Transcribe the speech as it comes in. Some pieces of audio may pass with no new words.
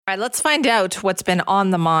All right, let's find out what's been on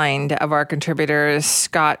the mind of our contributor,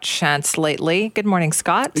 Scott Shantz, lately. Good morning,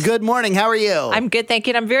 Scott. Good morning. How are you? I'm good, thank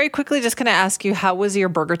you. And I'm very quickly just going to ask you, how was your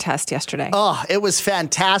burger test yesterday? Oh, it was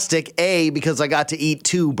fantastic. Because I got to eat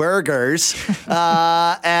 2 burgers.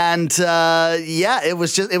 It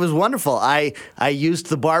was wonderful. I used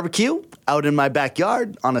the barbecue out in my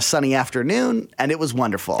backyard on a sunny afternoon, and it was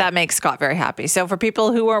wonderful. That makes Scott very happy. So for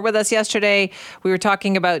people who weren't with us yesterday, we were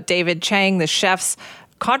talking about David Chang, the chef's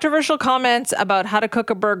controversial comments about how to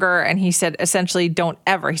cook a burger. And he said, essentially, don't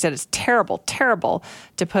ever. He said, it's terrible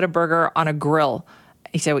to put a burger on a grill.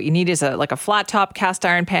 He said, what you need is a flat top cast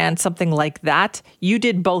iron pan, something like that. You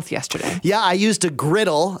did both yesterday. Yeah, I used a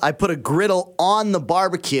griddle. I put a griddle on the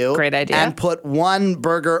barbecue. Great idea. And put one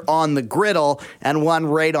burger on the griddle and one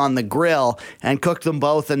right on the grill and cooked them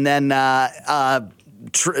both, and then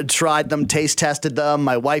tried them, taste tested them.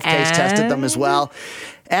 My wife taste tested them as well.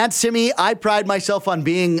 And Simi, I pride myself on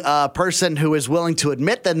being a person who is willing to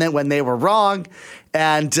admit that when they were wrong.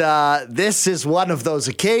 And this is one of those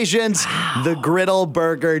occasions. Wow. The griddle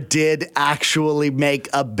burger did actually make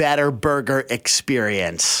a better burger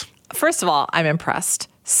experience. First of all, I'm impressed.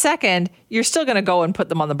 Second, you're still going to go and put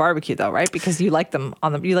them on the barbecue, though, right? Because you like them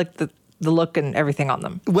on them. You like the look and everything on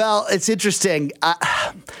them. Well, it's interesting.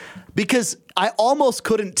 Because I almost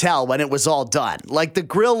couldn't tell when it was all done. Like, the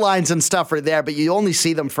grill lines and stuff are there, but you only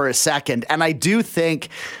see them for a second. And I do think,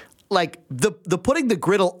 like, the putting the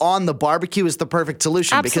griddle on the barbecue is the perfect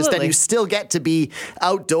solution. Absolutely. Because then you still get to be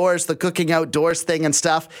outdoors, the cooking outdoors thing and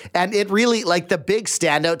stuff. And it really, like, the big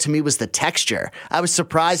standout to me was the texture. I was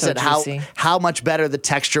surprised at how much better the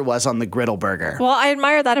texture was on the griddle burger. Well, I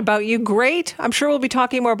admire that about you. Great. I'm sure we'll be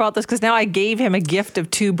talking more about this because now I gave him a gift of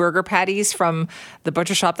 2 burger patties from the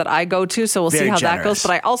butcher shop that I go to. So we'll see how that goes.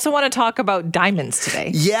 But I also want to talk about diamonds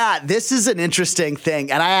today. Yeah, this is an interesting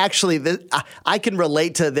thing. And I can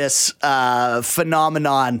relate to this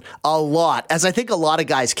phenomenon a lot, as I think a lot of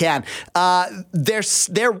guys can.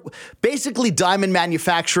 They're basically, diamond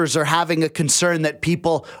manufacturers are having a concern that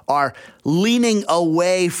people are leaning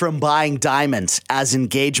away from buying diamonds as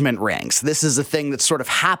engagement rings. This is a thing that's sort of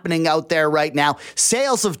happening out there right now.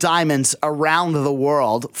 Sales of diamonds around the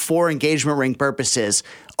world for engagement ring purposes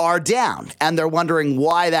are down, and they're wondering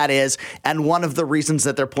why that is. And one of the reasons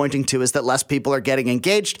that they're pointing to is that less people are getting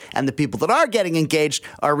engaged, and the people that are getting engaged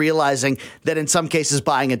are realizing that in some cases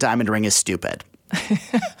buying a diamond ring is stupid.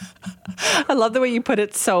 I love the way you put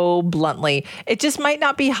it so bluntly. It just might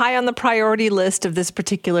not be high on the priority list of this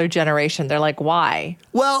particular generation. They're like, why?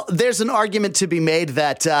 Well, there's an argument to be made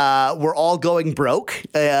that we're all going broke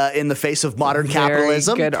in the face of modern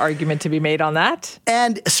capitalism. Very good argument to be made on that.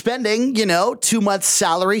 And spending, 2 months'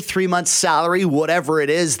 salary, 3 months' salary, whatever it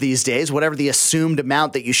is these days, whatever the assumed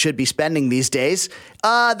amount that you should be spending these days,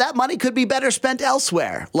 that money could be better spent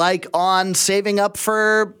elsewhere, like on saving up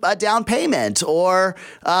for a down payment or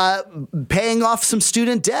paying off some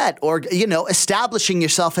student debt or, establishing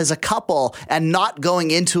yourself as a couple and not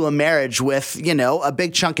going into a marriage with, a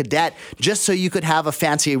big chunk of debt just so you could have a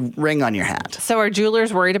fancy ring on your hand. So are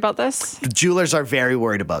jewelers worried about this? Jewelers are very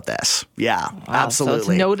worried about this. Yeah, wow, absolutely.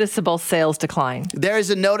 So it's noticeable sales decline. There is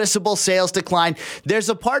a noticeable sales decline. There's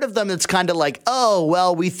a part of them that's kind of like, oh,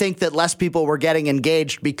 well, we think that less people were getting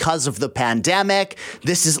engaged because of the pandemic.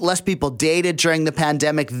 This is less people dated during the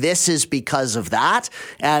pandemic. This is because of that.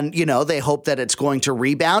 And, they hope that it's going to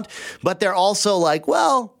rebound. But they're also like,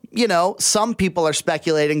 well, some people are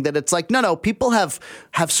speculating that it's like, no, people have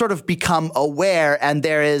sort of become aware, and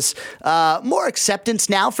there is more acceptance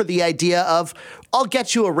now for the idea of, I'll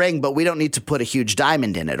get you a ring, but we don't need to put a huge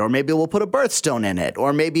diamond in it. Or maybe we'll put a birthstone in it.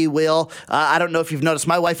 Or maybe we'll, I don't know if you've noticed,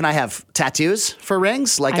 my wife and I have tattoos for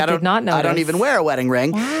rings. Like I did not notice. I don't even wear a wedding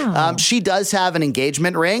ring. Wow. She does have an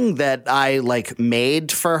engagement ring that I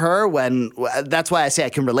made for her that's why I say I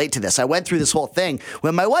can relate to this. I went through this whole thing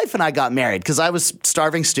when my wife and I got married because I was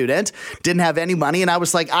starving student, didn't have any money. And I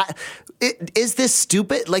was like, is this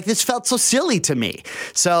stupid? Like, this felt so silly to me.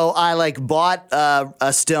 So I bought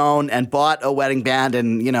a stone and bought a wedding band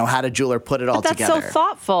and, had a jeweler put it all together. That's so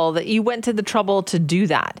thoughtful that you went to the trouble to do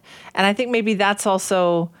that. And I think maybe that's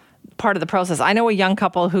also part of the process. I know a young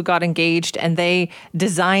couple who got engaged and they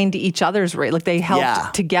designed each other's ring. Like, they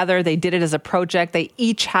helped together. They did it as a project. They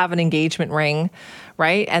each have an engagement ring,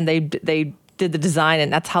 right? And they did the design,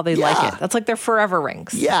 and that's how they like it. That's like their forever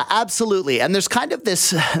rings. Yeah, absolutely. And there's kind of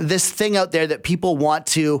this thing out there that people want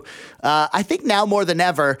to, I think now more than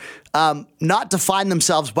ever, not define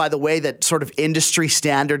themselves by the way that sort of industry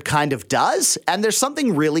standard kind of does. And there's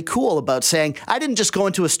something really cool about saying, I didn't just go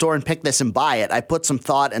into a store and pick this and buy it. I put some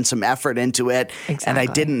thought and some effort into it. Exactly. And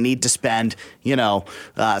I didn't need to spend,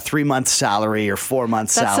 3 months salary or 4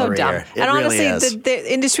 months salary. That's so dumb. And honestly,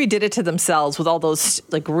 the industry did it to themselves with all those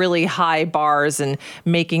like really high bars and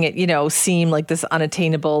making it, seem like this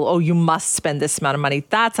unattainable, oh, you must spend this amount of money.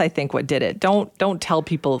 That's, I think, what did it. Don't tell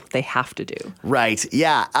people they have to do. Right.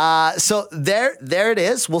 Yeah. So there it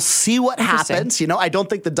is. We'll see what happens. I don't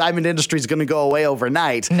think the diamond industry is going to go away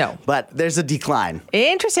overnight. No. But there's a decline.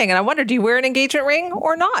 Interesting. And I wonder, do you wear an engagement ring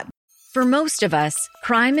or not? For most of us,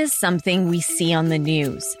 crime is something we see on the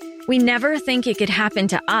news. We never think it could happen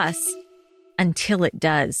to us until it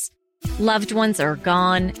does. Loved ones are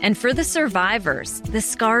gone, and for the survivors, the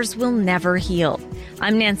scars will never heal.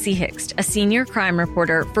 I'm Nancy Hixt, a senior crime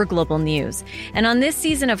reporter for Global News. And on this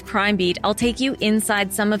season of Crime Beat, I'll take you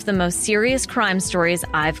inside some of the most serious crime stories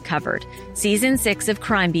I've covered. Season 6 of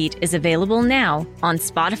Crime Beat is available now on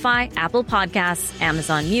Spotify, Apple Podcasts,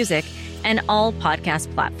 Amazon Music, and all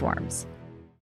podcast platforms.